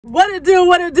What it do,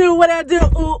 what it do, what it do,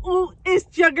 ooh,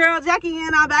 it's your girl Jackie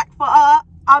and I'm back for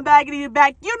I'm baggity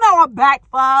back. You know I'm back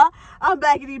for I'm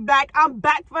baggity back. I'm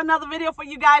back for another video for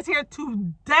you guys here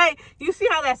today. You see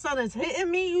how that sun is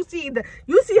hitting me? You see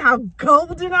how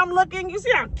golden I'm looking? You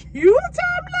see how cute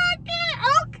I'm looking?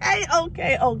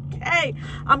 Okay.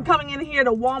 I'm coming in here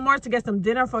to Walmart to get some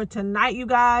dinner for tonight, you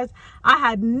guys. I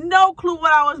had no clue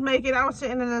what I was making. I was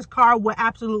sitting in this car with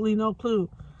absolutely no clue.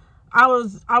 I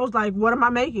was like, what am I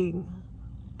making?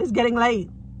 It's getting late.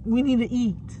 We need to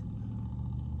eat.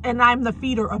 And I'm the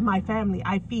feeder of my family.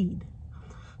 I feed.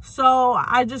 So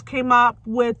I just came up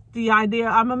with the idea.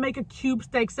 I'm going to make a cube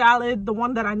steak salad, the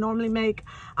one that I normally make.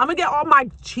 I'm going to get all my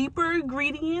cheaper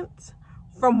ingredients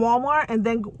from Walmart and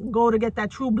then go to get that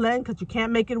True Blend because you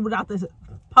can't make it without this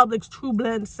Publix True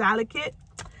Blend salad kit.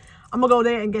 I'm going to go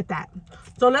there and get that.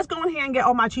 So let's go in here and get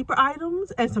all my cheaper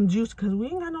items and some juice because we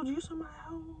ain't got no juice in my house.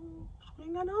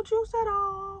 Got no juice at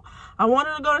all. I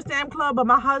wanted to go to Sam Club, but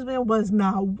my husband was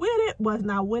not with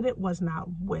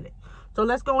it. So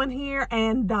let's go in here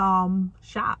and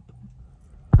shop.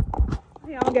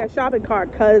 Here, I'll get a shopping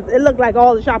cart because it looked like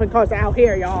all the shopping carts are out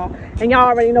here, y'all. And y'all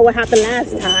already know what happened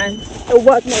last time. There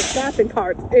was no shopping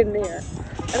carts in there.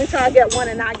 Let me try to get one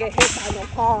and not get hit by no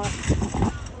car.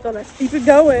 So let's keep it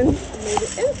going. Made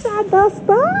it inside the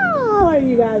store,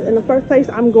 you guys. And the first place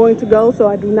I'm going to go, so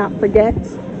I do not forget,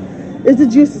 is the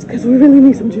juices, because we really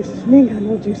need some juices. We ain't got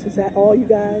no juices at all, you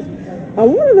guys. I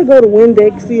wanted to go to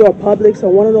Winn-Dixie or Publix or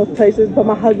one of those places, but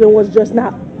my husband was just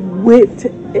not with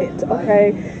it,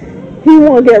 okay? He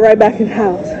want to get right back in the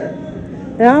house.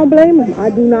 And I don't blame him.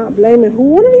 I do not blame him. Who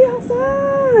want to be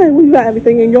outside when you got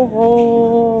everything in your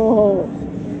house?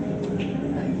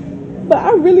 But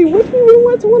I really wish we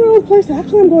went to one of those places.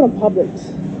 Actually, I'm going to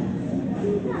Publix.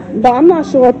 But I'm not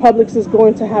sure if Publix is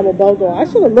going to have a BOGO. I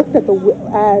should have looked at the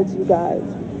ads, you guys.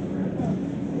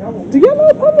 Do y'all know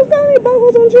if Publix got any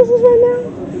BOGOs on juices right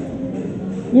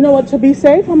now? You know what? To be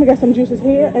safe, I'm going to get some juices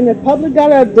here. And if Publix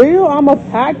got a deal, I'm going to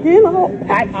pack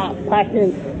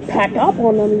up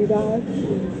on them, you guys.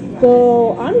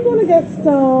 So I'm going to get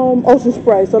some Ocean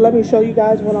Spray. So let me show you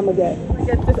guys what I'm going to get. I'm going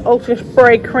to get this Ocean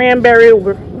Spray cranberry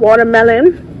with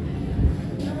watermelon.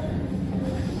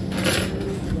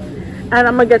 And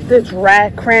I'm going to get this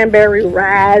cranberry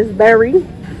raspberry.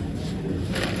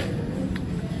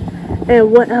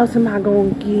 And what else am I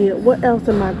going to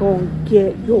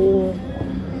get? Y'all?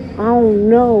 I don't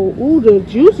know. Ooh, the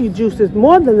juicy juice is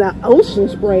more than the Ocean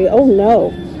Spray. Oh,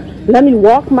 no. Let me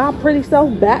walk my pretty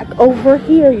self back over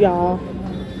here, y'all.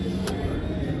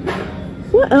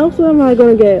 What else am I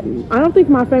going to get? I don't think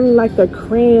my family likes the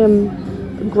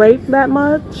cran grape that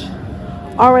much.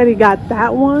 Already got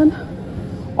that one.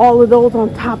 All of those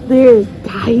on top there is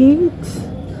diet.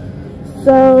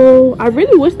 So I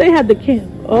really wish they had the can.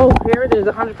 Oh, here it is,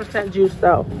 100% juice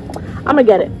though. I'm gonna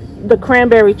get it. The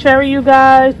cranberry cherry, you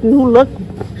guys. New look,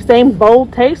 same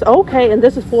bold taste. Okay, and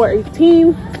this is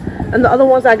 $4.18. And the other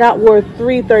ones I got were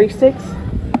 $3.36.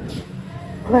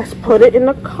 Let's put it in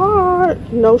the cart.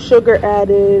 No sugar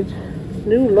added.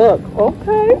 New look.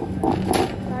 Okay.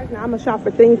 Now I'm gonna shop for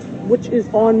things which is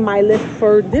on my list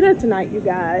for dinner tonight, you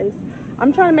guys.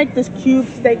 I'm trying to make this cube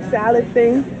steak salad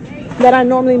thing that I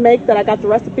normally make, that I got the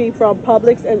recipe from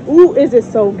Publix. And ooh, is it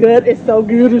so good? It's so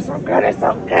good.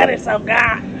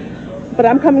 But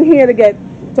I'm coming here to get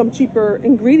some cheaper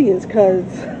ingredients because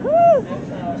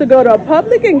to go to a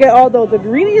Publix and get all those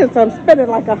ingredients, I'm spending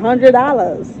like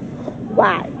 $100.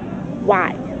 Why?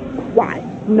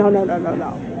 No.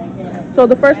 So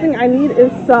the first thing I need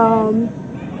is some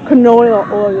canola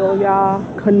oil, y'all.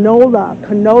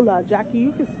 Canola. Jackie,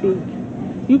 you can speak.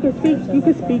 You can speak, you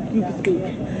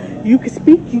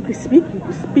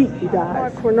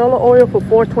guys. Canola oil for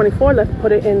 $4.24. Let's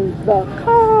put it in the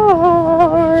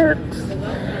cart.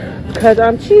 Because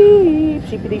I'm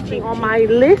cheapity cheap. On my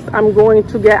list, I'm going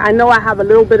to get, I know I have a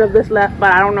little bit of this left,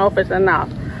 but I don't know if it's enough.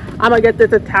 I'm going to get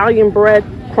this Italian bread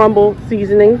crumble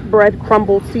seasonings,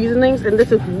 and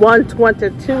this is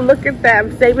 $1.22. Look at that,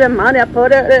 I'm saving money. I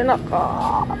put it in the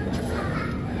cart.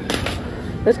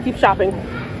 Let's keep shopping.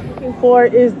 For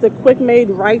is the quick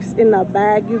made rice in a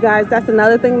bag, you guys. That's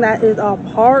another thing that is a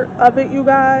part of it, you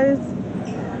guys,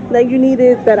 that you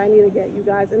needed, that I need to get, you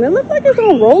guys. And it looks like it's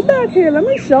on rollback here. Let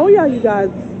me show y'all, you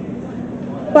guys.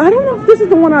 But I don't know if this is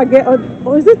the one I get,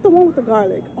 or is this the one with the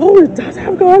garlic? Oh, it does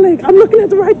have garlic. I'm looking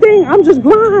at the right thing. I'm just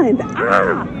blind.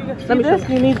 Let me this.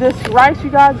 You need this rice,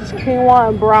 you guys. This quinoa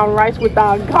and brown rice with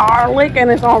garlic, and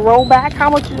it's on rollback. How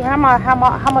much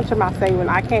am I saving?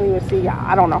 I can't even see y'all.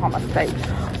 I don't know how much to save.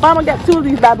 But I'm gonna get 2 of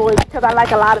these bad boys because I like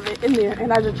a lot of it in there,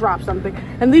 and I just dropped something.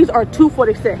 And these are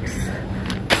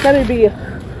 $2.46. Let me be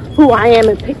who I am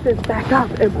and pick this back up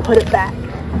and put it back.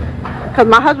 Because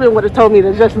my husband would have told me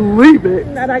to just leave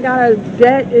it. That I gotta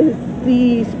get is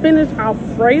the spinach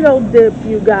Alfredo dip,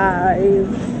 you guys.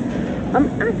 I'm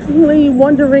actually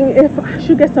wondering if I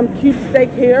should get some cube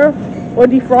steak here or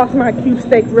defrost my cube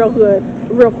steak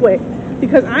real quick.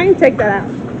 Because I ain't take that out.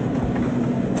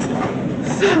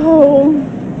 So,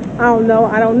 I don't know.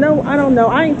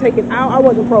 I ain't taking out. I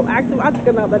wasn't proactive. I took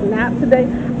another nap today.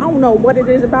 I don't know what it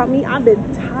is about me. I've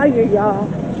been tired, y'all.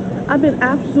 I've been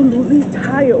absolutely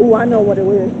tired. Oh, I know what it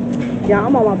is. Yeah,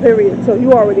 I'm on my period, so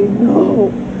you already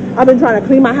know. I've been trying to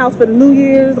clean my house for the New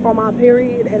Year's on my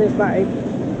period, and it's like,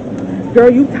 girl,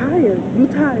 you tired. You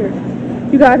tired.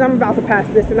 You guys, I'm about to pass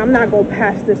this, and I'm not going to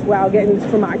pass this while getting this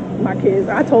for my kids.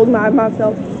 I told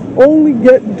myself, only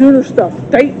get dinner stuff.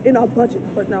 Stay in our budget.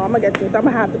 But no, I'm going to get this. I'm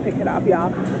going to have to pick it up,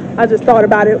 y'all. I just thought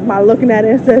about it while looking at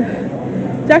it and said,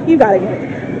 Jackie, you got to get it.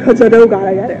 Because I do got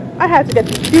to get it. I had to get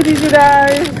the cuties, you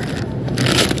guys.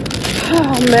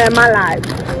 Oh, man, my life.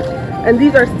 And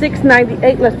these are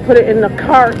 $6.98. Let's put it in the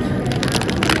cart.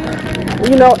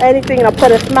 You know, anything to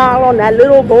put a smile on that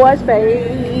little boy's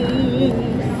face.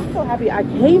 I'm so happy I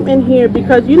came in here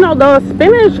because, you know, the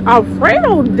spinach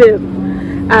Alfredo dip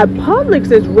at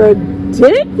Publix is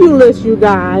ridiculous, you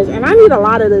guys. And I need a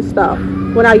lot of this stuff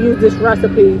when I use this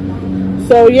recipe.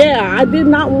 So, yeah, I did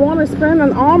not want to spend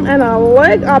an arm and a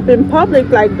leg up in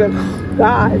Publix like this.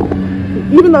 God.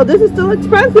 Even though this is still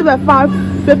expensive at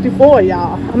 $5.54,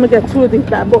 y'all. I'm going to get 2 of these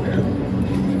bad boys.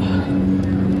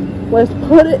 Let's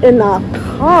put it in the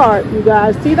cart, you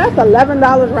guys. See, that's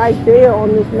 $11 right there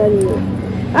on this menu.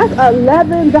 That's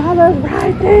 $11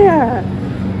 right there.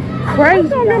 Crazy. I'm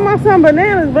gonna get my some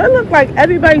bananas, but it looks like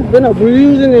everybody's been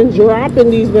abusing and dropping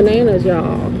these bananas,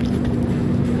 y'all.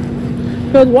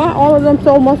 Because why all of them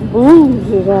so much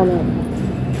bruises on them?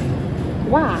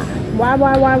 Why? Why?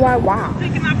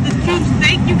 Picking up this cube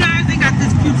steak, you guys. They got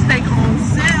this cube steak on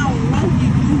sale. Won't you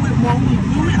do it? Won't you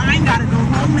do it? I ain't gotta go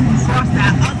home and defrost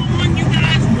that other one, you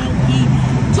guys. Won't you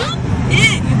do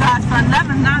it, you guys, for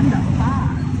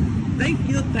 $11.95. Thank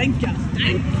you.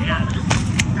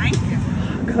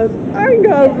 Cause I ain't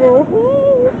gotta go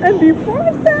home and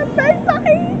defrost that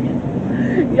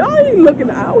baby. Y'all, he looking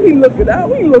out. He looked at.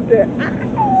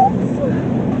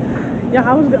 Yeah,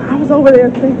 I was over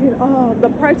there thinking, oh, the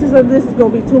prices of this is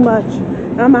gonna be too much.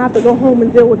 And I'm gonna have to go home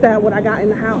and deal with that, what I got in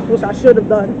the house, which I should have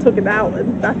done, took it out,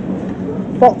 and that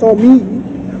fault's on me.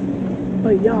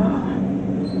 But y'all,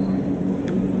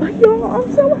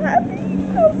 I'm so happy.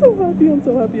 I'm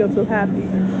so happy.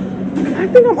 I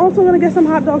think I'm also gonna get some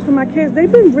hot dogs for my kids.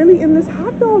 They've been really in this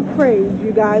hot dog craze,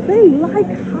 you guys. They like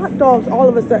hot dogs all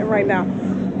of a sudden right now.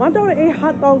 My daughter ate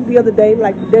hot dogs the other day,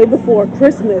 like the day before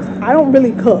Christmas. I don't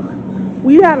really cook.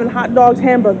 We having hot dogs,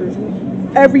 hamburgers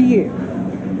every year,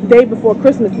 day before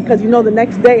Christmas, because you know the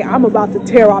next day I'm about to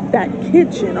tear up that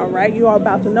kitchen. All right, you all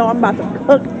about to know I'm about to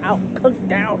cook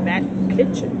down that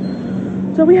kitchen.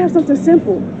 So we have something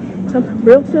simple, something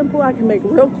real simple. I can make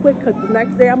real quick because the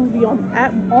next day I'm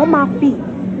gonna be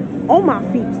on my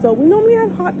feet. So we normally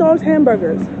have hot dogs,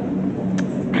 hamburgers,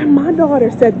 and my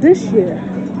daughter said this year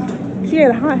she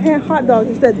had hot dogs.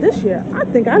 She said this year I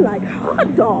think I like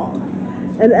hot dogs.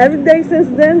 And every day since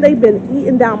then, they've been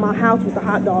eating down my house with the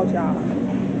hot dogs, y'all.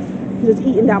 Just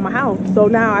eating down my house. So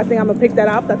now I think I'm going to pick that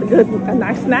up. That's a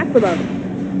nice snack for them.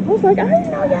 I was like, I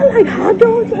didn't know y'all like hot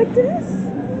dogs like this.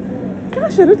 Y'all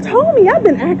should have told me. I've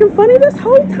been acting funny this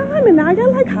whole time, and now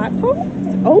y'all like hot dogs?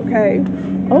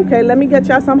 Okay, let me get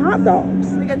y'all some hot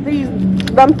dogs. Look at these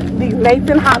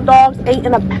Nathan hot dogs, 8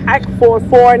 in a pack for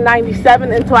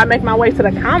 $4.97 until I make my way to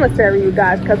the commissary, you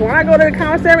guys. Because when I go to the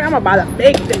commissary, I'm about a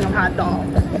big thing of hot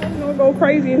dogs. I'm gonna go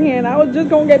crazy in here, and I was just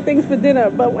gonna get things for dinner.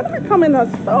 But when I come in the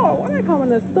store,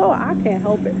 I can't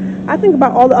help it. I think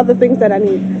about all the other things that I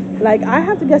need. Like I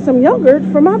have to get some yogurt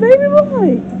for my baby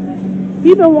boy.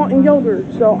 He's been wanting yogurt,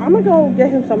 so I'm gonna go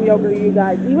get him some yogurt, you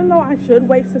guys. Even though I should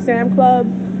wait to Sam Club,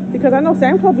 because I know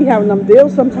Sam Club be having them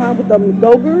deals sometimes with them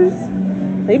yogurts.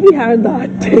 They be having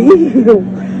that deal.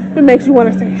 It makes you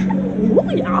want to say,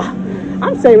 hallelujah.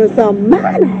 I'm saving some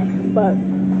money. But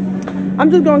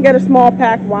I'm just going to get a small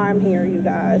pack while I'm here, you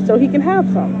guys, so he can have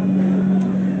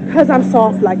some. Because I'm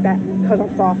soft like that.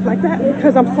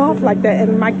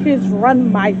 And my kids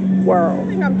run my world. I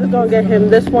think I'm just going to get him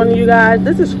this one, you guys.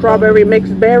 This is strawberry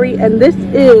mixed berry. And this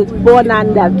is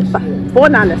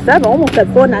 $4.97. Almost said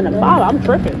 $4.95. I'm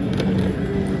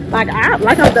tripping. Like I'm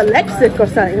dyslexic or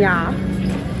something, y'all.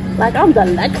 Like I'm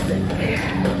dyslexic.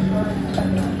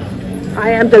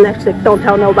 I am dyslexic. Don't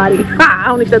tell nobody. I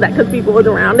only said that because people was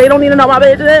around. They don't need to know my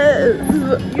business.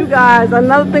 You guys,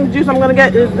 another thing juice I'm gonna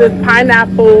get is this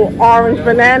pineapple orange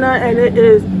banana, and it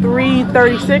is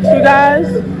 $3.36. You guys.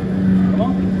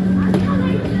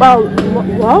 Well,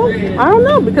 I don't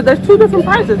know because there's two different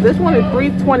prices. This one is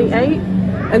 $3.28,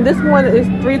 and this one is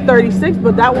 $3.36.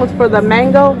 But that one's for the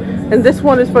mango, and this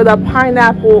one is for the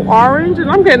pineapple orange.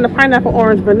 And I'm getting the pineapple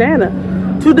orange banana.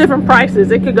 Two different prices.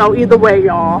 It could go either way,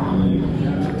 y'all.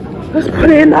 Let's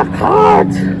put it in the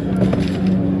cart.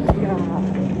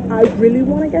 Yeah, I really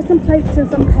want to get some plates and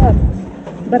some cups,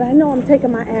 but I know I'm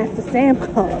taking my ass to Sam's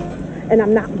Club, and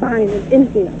I'm not buying it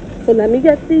in here. So let me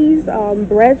get these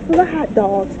breads for the hot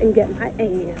dogs and get my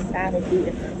ass out of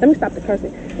here. Let me stop the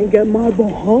cursing and get my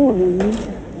behind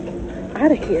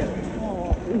out of here.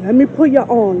 Let me put y'all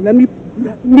on. Let me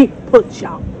put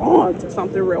y'all on to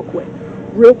something real quick.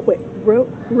 Real quick.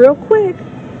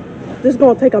 This is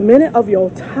gonna take a minute of your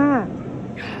time.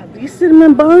 These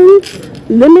cinnamon buns,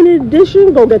 limited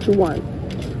edition, go get you one.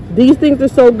 These things are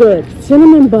so good.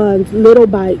 Cinnamon buns, little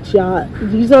bites, y'all.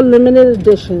 These are limited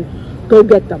edition. Go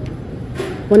get them.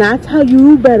 When I tell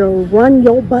you, you better run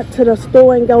your butt to the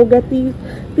store and go get these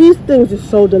things are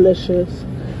so delicious.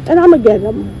 And I'm gonna get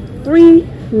them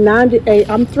 $3.98.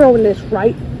 I'm throwing this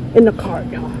right in the cart,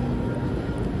 y'all.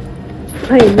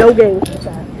 Playing no games with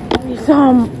that.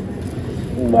 Some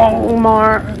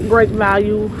Walmart great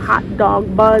value hot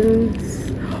dog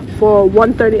buns for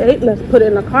 $1.38. Let's put it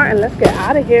in the cart and let's get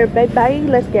out of here, baby.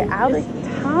 Let's get out of here.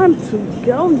 Time to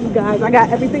go, you guys. I got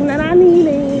everything that I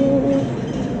needed.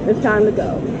 It's time to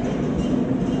go.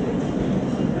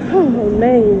 Oh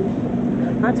man,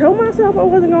 I told myself I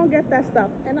wasn't gonna get that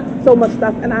stuff, and so much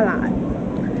stuff, and I lied.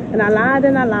 And I lied.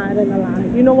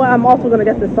 You know what? I'm also gonna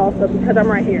get this salsa because I'm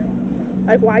right here.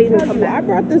 Like, why even come back? I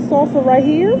brought this salsa right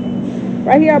here.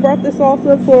 Right here, I brought this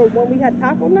salsa for when we had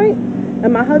taco night.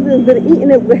 And my husband's been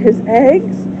eating it with his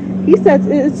eggs. He says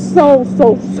it's so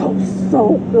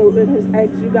good with his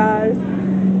eggs, you guys.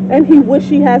 And he wish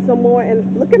he had some more.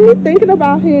 And look at me thinking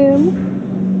about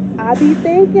him. I be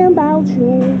thinking about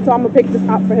you. So I'm going to pick this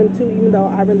up for him too, even though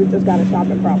I really just got a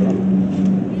shopping problem.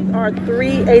 Are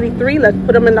 $3.83. Let's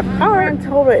put them in the cart.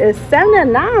 Total is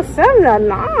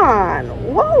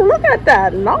 $79.79. Whoa, look at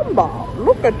that number.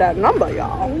 Look at that number,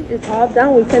 y'all. It's all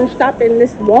done. We finished up in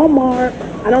this Walmart.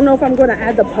 I don't know if I'm going to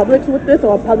add the Publix with this,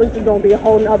 or Publix is going to be a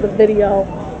whole nother video,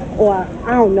 or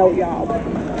I don't know, y'all.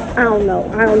 I don't know.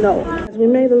 We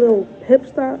made a little pit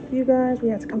stop, you guys. We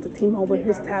had to come to T-Mobile.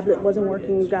 His tablet wasn't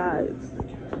working, you guys.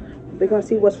 They're going to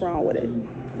see what's wrong with it.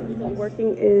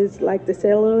 Working is like the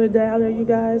cellular data, you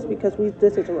guys, because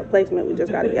this is a replacement. We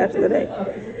just got it yesterday,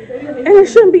 and there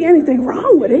shouldn't be anything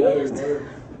wrong with it.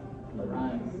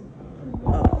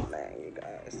 Oh man, you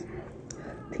guys,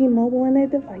 T-Mobile and their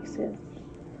devices.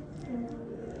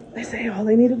 They say all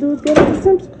they need to do is get a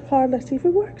SIM card. Let's see if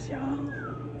it works, y'all.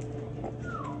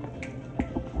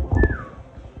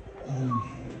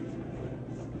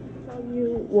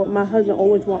 What my husband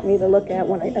always wants me to look at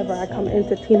whenever I come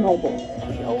into T-Mobile.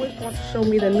 He always wants to show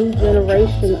me the new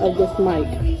generation of this mic.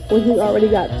 When he already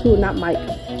got two, not mic,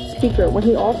 speaker. When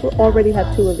he also already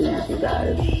had two of these, you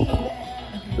guys.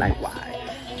 Like why?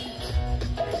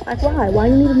 Like why? Why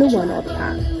you need a new one all the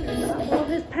time? Well,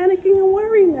 he's panicking and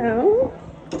worrying now.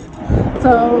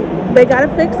 So they got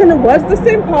it fixed, and it was the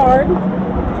SIM card.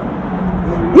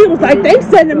 He was like, they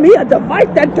sending me a device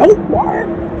that don't work.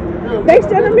 They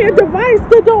sending me a device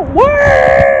that don't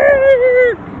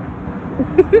work.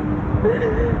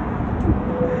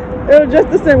 It was just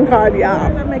a SIM card,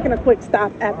 y'all. I'm making a quick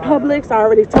stop at Publix. I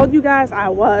already told you guys I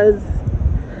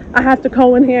have to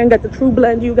go in here and get the True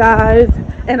Blend, you guys.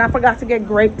 And I forgot to get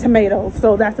grape tomatoes.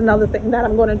 So that's another thing that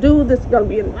I'm going to do. This is going to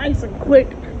be a nice and quick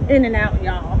in and out,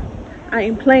 y'all. I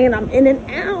ain't playing. I'm in and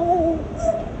out.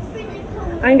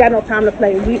 I ain't got no time to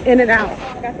play. We in and out.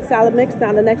 I got the salad mix.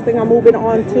 Now the next thing I'm moving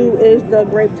on to is the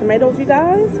grape tomatoes, you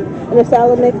guys. And the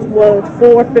salad mix was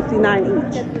 $4.59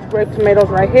 each. These grape tomatoes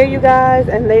right here, you guys,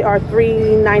 and they are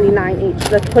 $3.99 each.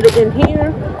 Let's put it in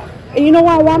here. And you know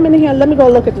what? While I'm in here, let me go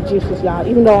look at the juices, y'all.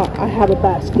 Even though I have a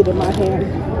basket in my hand.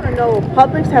 I know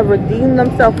Publix have redeemed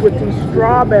themselves with these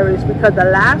strawberries, because the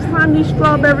last time these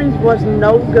strawberries was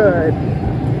no good.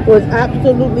 Was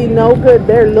absolutely no good.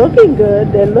 They're looking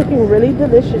good. They're looking really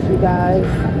delicious, you guys.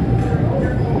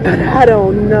 But I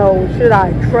don't know. Should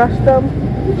I trust them?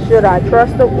 Should I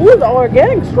trust them? Ooh, the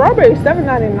organic strawberries,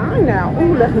 $7.99 now.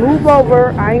 Ooh, let's move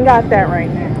over. I ain't got that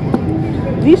right now.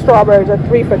 These strawberries are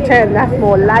 3 for $10. That's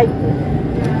more like.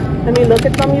 Let me look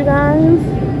at them, you guys.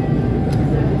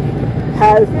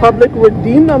 Has Publix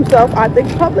redeemed themselves? I think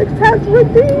Publix has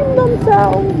redeemed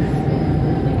themselves.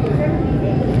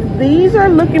 these are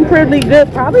looking pretty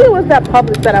good. Probably it was that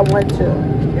Publix that I went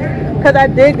to. Because I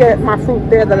did get my fruit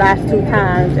there the last 2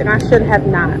 times, and I should have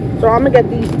not. So I'm going to get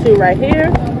these 2 right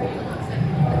here.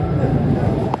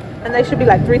 And they should be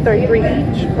like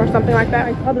 $3.33 each or something like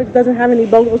that. Publix doesn't have any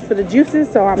BOGOs for the juices,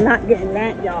 so I'm not getting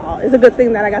that, y'all. It's a good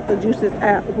thing that I got the juices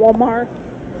at Walmart.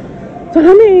 So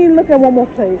let me look at one more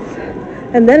place,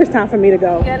 and then it's time for me to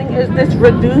go. Getting is this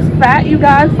reduced fat, you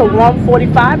guys, for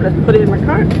 $1.45. Let's put it in my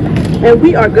cart, and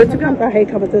we are good to go. I hate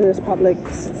coming to this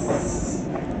Publix.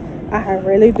 I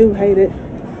really do hate it.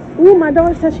 Ooh, my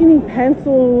daughter said she needs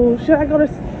pencils. Should I go to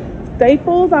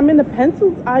Staples? I'm in the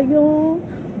pencils aisle.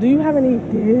 Do you have any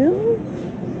deals?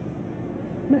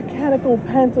 Mechanical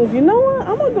pencils. You know what?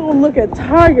 I'm gonna go look at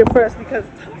Target first, because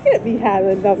Target be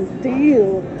having them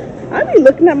deals. I be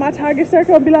looking at my Target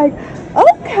circle and be like,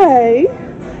 okay,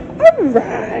 all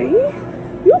right,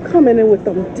 you coming in with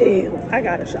them deals. I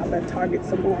gotta shop at Target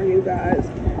some more, you guys.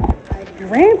 My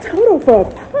grand total for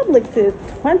Publix is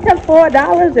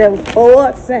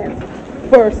 $24.04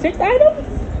 for 6 items.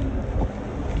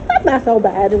 That's not so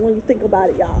bad, and when you think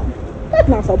about it, y'all, that's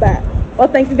not so bad. Well,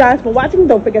 thank you guys for watching.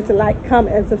 Don't forget to like,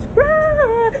 comment, and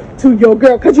subscribe to your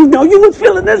girl, because you know you was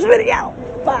feeling this video.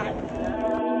 Bye.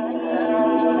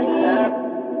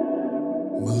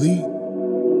 Malik.